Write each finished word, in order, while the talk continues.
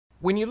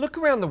When you look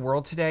around the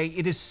world today,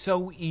 it is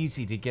so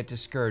easy to get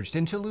discouraged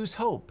and to lose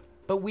hope.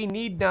 But we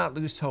need not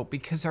lose hope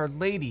because Our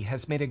Lady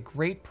has made a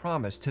great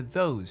promise to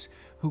those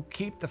who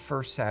keep the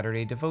first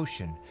Saturday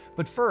devotion.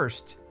 But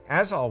first,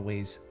 as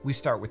always, we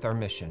start with our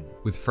mission.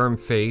 With firm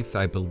faith,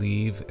 I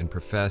believe and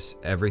profess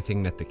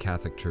everything that the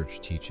Catholic Church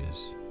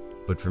teaches.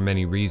 But for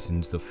many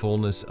reasons, the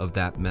fullness of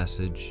that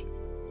message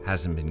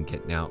hasn't been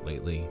getting out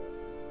lately.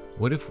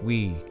 What if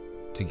we,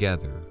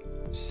 together,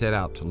 set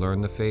out to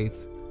learn the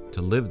faith,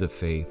 to live the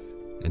faith,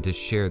 and to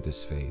share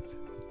this faith,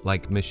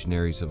 like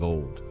missionaries of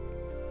old?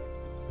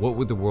 What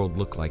would the world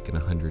look like in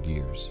 100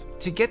 years?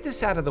 To get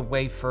this out of the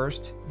way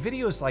first,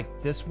 videos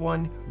like this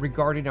one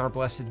regarding our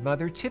Blessed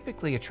Mother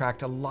typically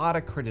attract a lot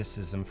of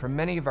criticism from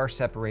many of our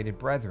separated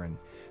brethren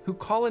who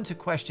call into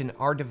question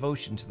our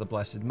devotion to the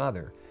Blessed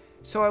Mother.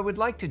 So I would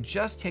like to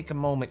just take a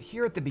moment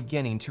here at the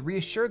beginning to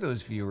reassure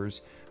those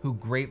viewers who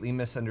greatly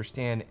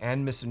misunderstand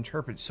and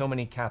misinterpret so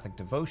many Catholic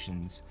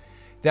devotions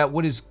that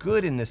what is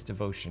good in this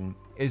devotion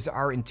is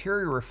our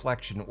interior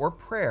reflection or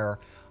prayer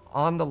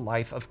on the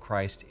life of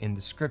Christ in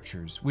the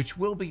Scriptures, which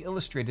will be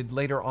illustrated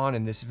later on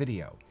in this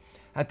video.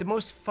 At the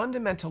most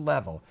fundamental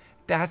level,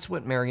 that's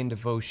what Marian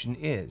devotion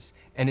is,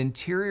 an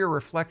interior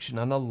reflection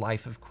on the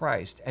life of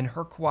Christ and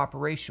her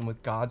cooperation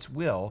with God's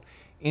will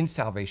in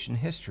salvation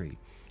history.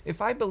 If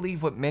I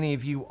believe what many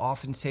of you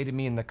often say to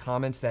me in the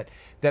comments that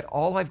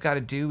all I've got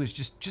to do is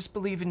just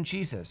believe in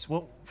Jesus,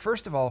 well,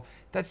 first of all,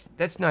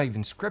 that's not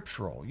even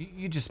scriptural.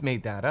 You just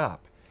made that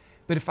up.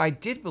 But if I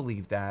did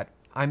believe that,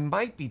 I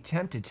might be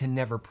tempted to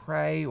never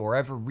pray or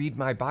ever read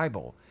my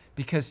Bible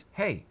because,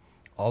 hey,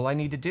 all I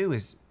need to do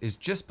is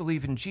just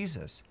believe in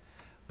Jesus.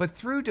 But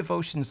through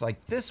devotions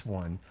like this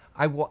one,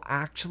 I will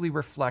actually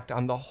reflect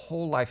on the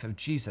whole life of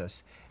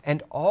Jesus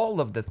and all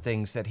of the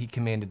things that he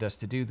commanded us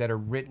to do that are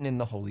written in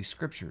the Holy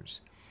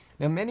Scriptures.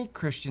 Now, many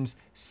Christians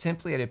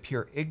simply out of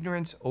pure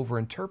ignorance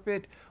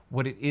overinterpret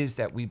what it is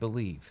that we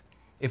believe.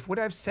 If what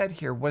I've said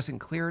here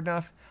wasn't clear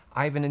enough,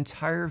 I have an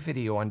entire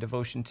video on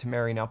devotion to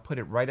Mary, and I'll put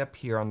it right up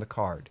here on the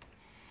card.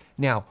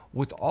 Now,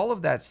 with all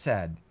of that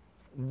said,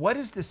 what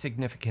is the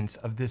significance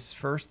of this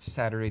first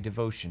Saturday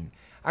devotion?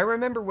 I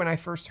remember when I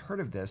first heard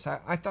of this,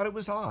 I thought it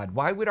was odd.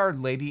 Why would Our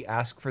Lady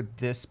ask for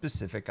this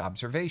specific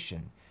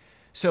observation?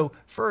 So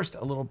first,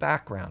 a little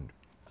background.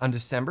 On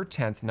December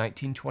 10th,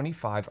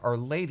 1925, Our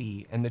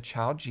Lady and the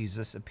child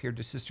Jesus appeared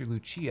to Sister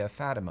Lucia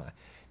Fatima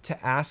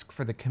to ask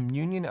for the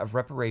communion of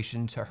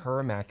reparation to her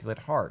Immaculate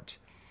Heart.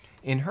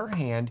 In her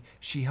hand,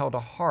 she held a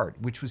heart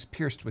which was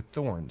pierced with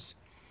thorns.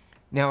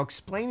 Now,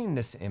 explaining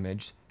this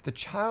image, the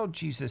child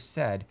Jesus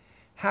said,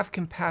 "Have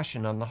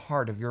compassion on the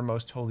heart of your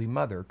most holy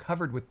mother,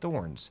 covered with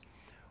thorns,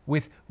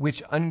 with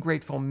which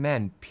ungrateful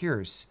men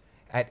pierce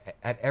at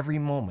every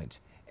moment,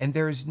 and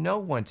there is no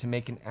one to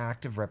make an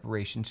act of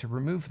reparation to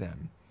remove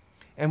them."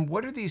 And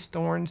what are these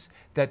thorns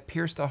that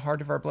pierce the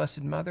heart of our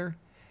Blessed Mother?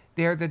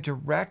 They are the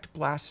direct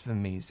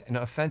blasphemies and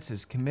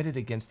offenses committed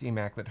against the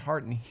Immaculate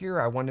Heart. And here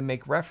I want to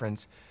make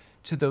reference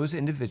to those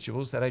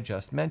individuals that I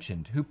just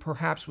mentioned, who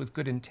perhaps with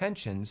good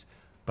intentions,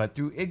 but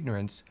through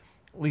ignorance,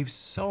 leave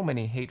so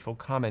many hateful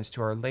comments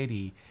to Our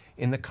Lady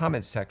in the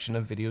comments section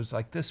of videos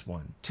like this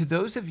one. To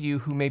those of you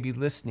who may be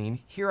listening,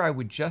 here I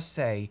would just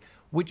say,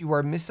 what you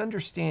are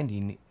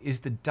misunderstanding is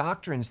the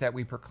doctrines that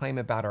we proclaim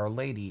about Our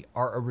Lady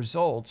are a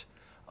result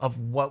of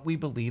what we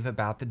believe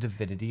about the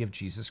divinity of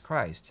Jesus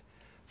Christ.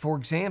 For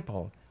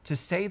example, to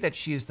say that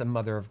she is the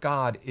Mother of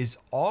God is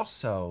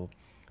also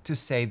to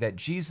say that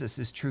Jesus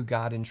is true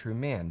God and true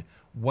man,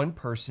 one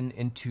person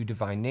in two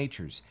divine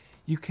natures.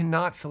 You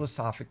cannot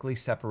philosophically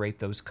separate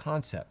those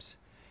concepts.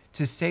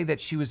 To say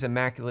that she was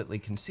immaculately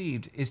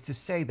conceived is to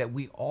say that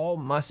we all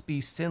must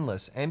be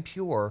sinless and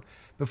pure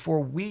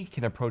before we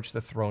can approach the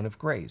throne of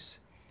grace.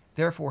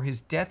 Therefore,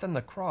 his death on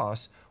the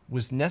cross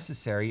was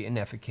necessary and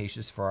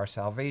efficacious for our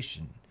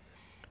salvation.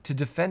 To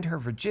defend her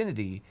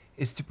virginity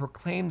is to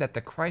proclaim that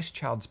the Christ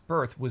child's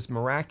birth was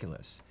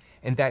miraculous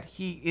and that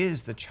he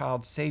is the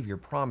child Savior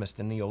promised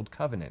in the Old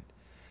Covenant.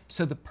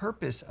 So the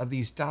purpose of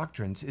these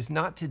doctrines is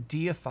not to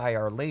deify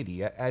Our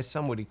Lady, as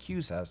some would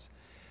accuse us,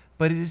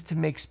 but it is to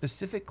make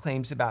specific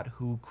claims about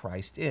who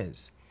Christ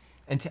is.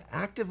 And to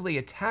actively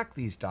attack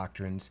these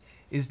doctrines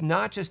is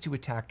not just to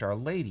attack Our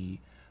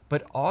Lady,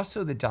 but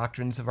also the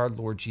doctrines of our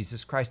Lord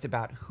Jesus Christ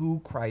about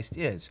who Christ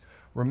is.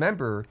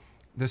 Remember,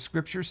 the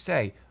Scriptures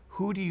say,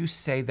 "Who do you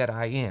say that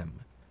I am?"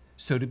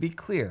 So to be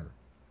clear,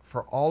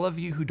 for all of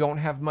you who don't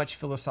have much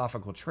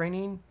philosophical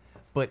training,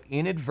 but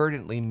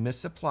inadvertently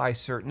misapply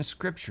certain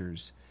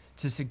scriptures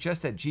to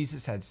suggest that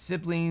Jesus had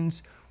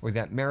siblings or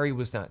that Mary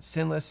was not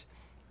sinless,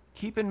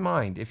 keep in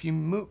mind, if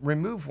you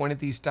remove one of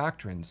these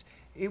doctrines,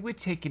 it would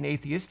take an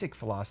atheistic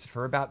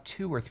philosopher about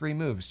 2 or 3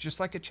 moves, just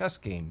like a chess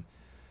game,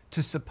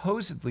 to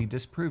supposedly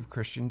disprove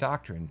Christian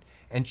doctrine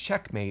and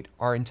checkmate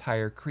our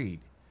entire creed.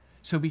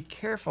 So be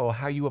careful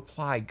how you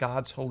apply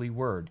God's holy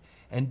word,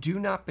 and do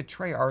not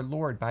betray our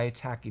Lord by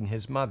attacking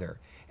his mother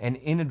and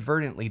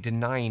inadvertently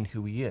denying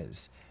who he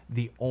is,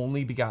 the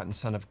only begotten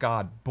Son of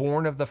God,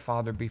 born of the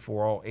Father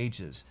before all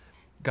ages,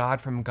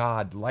 God from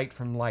God, light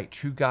from light,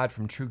 true God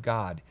from true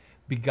God,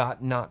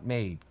 begotten, not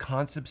made,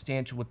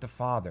 consubstantial with the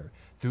Father.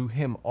 Through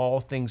him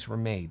all things were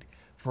made.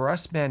 For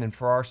us men and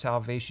for our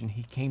salvation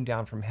he came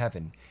down from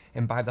heaven,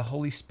 and by the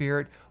Holy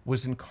Spirit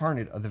was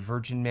incarnate of the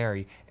Virgin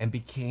Mary, and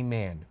became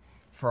man.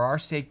 For our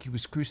sake he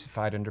was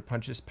crucified under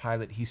Pontius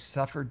Pilate. He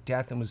suffered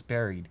death and was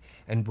buried,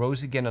 and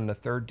rose again on the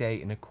third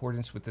day in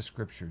accordance with the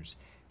Scriptures.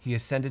 He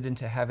ascended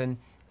into heaven,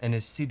 and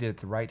is seated at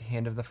the right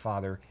hand of the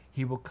Father.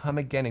 He will come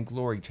again in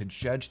glory to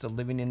judge the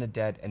living and the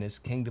dead, and his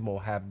kingdom will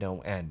have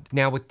no end.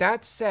 Now, with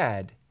that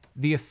said,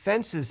 the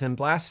offenses and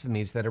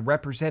blasphemies that are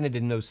represented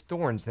in those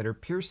thorns that are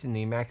piercing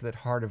the Immaculate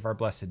Heart of our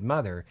Blessed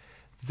Mother,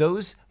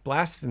 those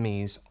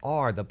blasphemies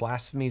are the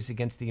blasphemies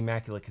against the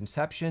Immaculate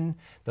Conception,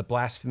 the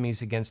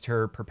blasphemies against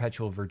her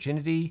perpetual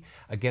virginity,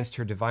 against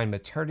her divine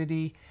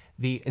maternity,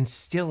 the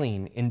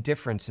instilling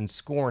indifference and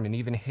scorn and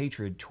even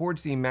hatred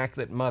towards the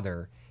Immaculate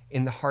Mother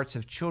in the hearts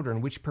of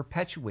children, which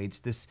perpetuates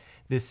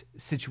this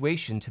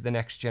situation to the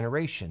next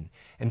generation.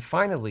 And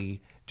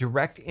finally,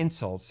 direct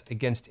insults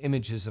against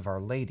images of Our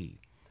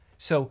Lady.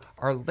 So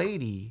Our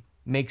Lady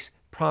makes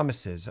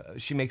promises.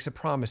 She makes a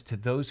promise to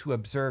those who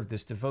observe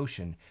this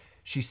devotion.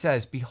 She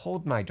says,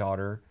 "Behold, my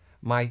daughter,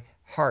 my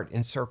heart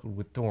encircled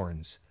with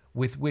thorns,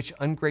 with which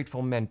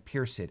ungrateful men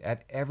pierce it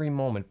at every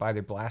moment by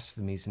their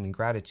blasphemies and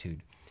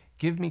ingratitude.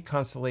 Give me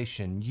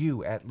consolation,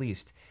 you at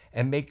least,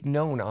 and make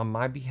known on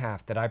my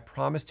behalf that I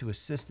promise to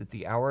assist at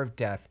the hour of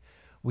death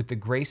with the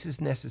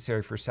graces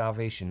necessary for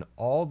salvation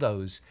all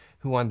those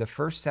who on the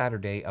first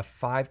Saturday of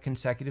 5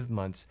 consecutive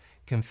months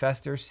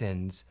confess their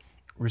sins,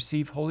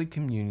 receive Holy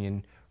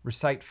Communion,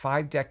 recite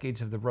 5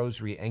 decades of the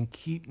Rosary, and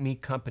keep me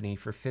company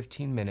for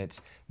 15 minutes,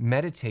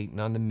 meditating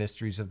on the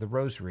mysteries of the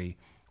Rosary,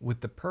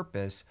 with the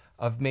purpose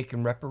of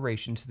making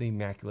reparation to the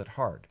Immaculate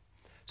Heart."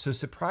 So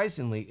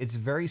surprisingly, it's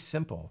very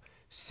simple.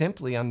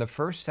 Simply on the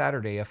first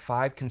Saturday of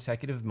 5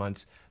 consecutive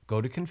months, go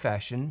to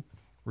confession,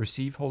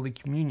 receive Holy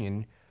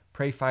Communion,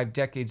 pray 5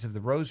 decades of the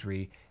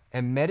Rosary,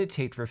 and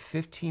meditate for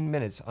 15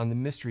 minutes on the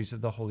mysteries of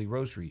the Holy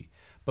Rosary.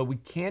 But we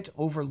can't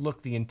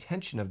overlook the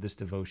intention of this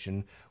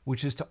devotion,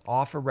 which is to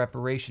offer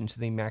reparation to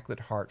the Immaculate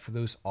Heart for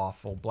those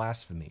awful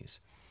blasphemies.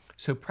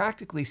 So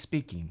practically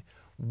speaking,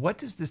 what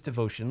does this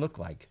devotion look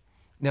like?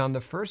 Now, on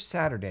the first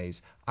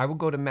Saturdays, I will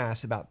go to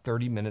Mass about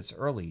 30 minutes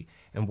early,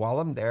 and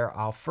while I'm there,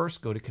 I'll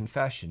first go to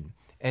confession.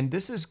 And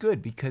this is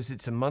good because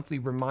it's a monthly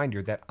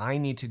reminder that I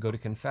need to go to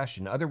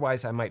confession.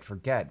 Otherwise, I might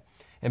forget.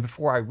 And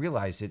before I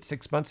realize it,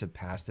 6 months have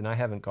passed and I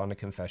haven't gone to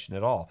confession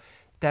at all.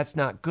 That's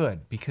not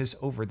good because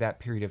over that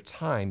period of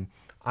time,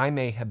 I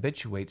may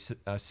habituate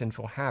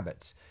sinful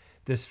habits.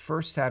 This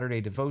first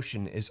Saturday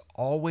devotion is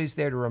always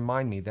there to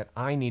remind me that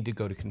I need to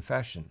go to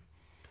confession.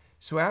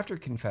 So after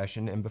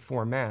confession and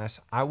before Mass,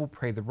 I will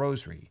pray the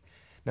Rosary.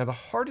 Now, the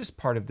hardest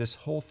part of this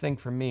whole thing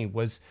for me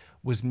was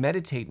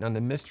meditating on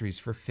the mysteries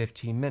for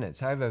 15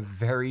 minutes. I have a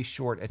very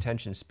short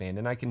attention span,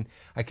 and I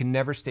can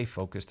never stay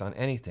focused on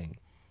anything.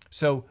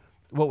 So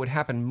what would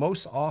happen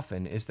most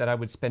often is that I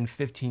would spend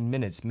 15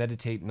 minutes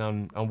meditating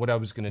on what I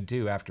was going to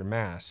do after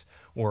Mass,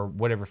 or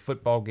whatever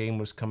football game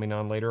was coming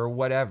on later, or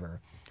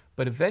whatever.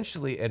 But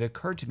eventually it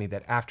occurred to me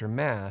that after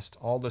Mass,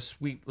 all the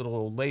sweet little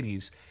old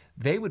ladies,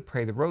 they would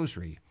pray the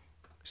Rosary.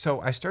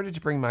 So I started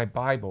to bring my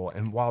Bible,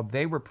 and while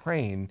they were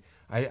praying,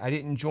 I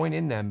didn't join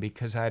in them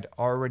because I had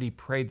already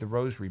prayed the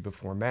Rosary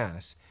before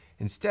Mass.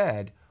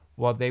 Instead,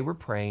 while they were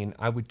praying,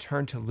 I would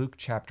turn to Luke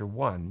chapter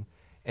 1,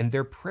 and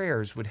their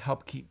prayers would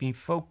help keep me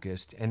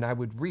focused, and I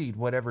would read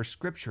whatever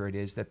scripture it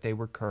is that they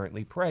were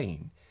currently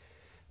praying.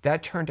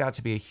 That turned out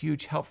to be a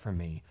huge help for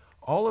me.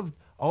 All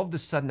of the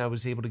sudden, I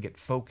was able to get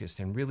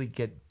focused and really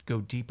go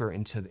deeper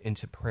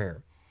into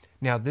prayer.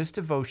 Now, this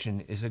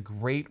devotion is a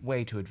great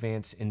way to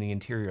advance in the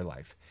interior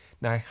life.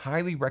 Now, I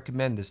highly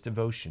recommend this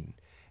devotion.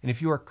 And if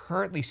you are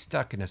currently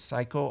stuck in a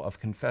cycle of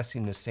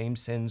confessing the same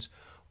sins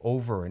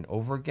over and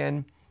over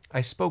again, I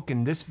spoke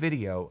in this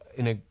video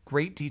in a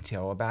great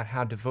detail about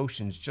how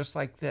devotions just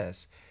like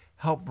this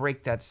help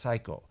break that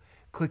cycle.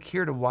 Click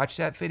here to watch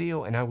that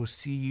video, and I will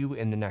see you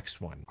in the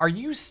next one. Are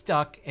you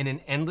stuck in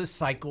an endless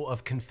cycle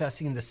of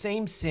confessing the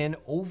same sin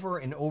over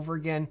and over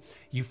again?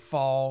 You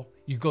fall,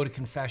 you go to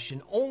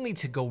confession, only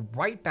to go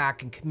right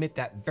back and commit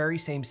that very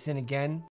same sin again?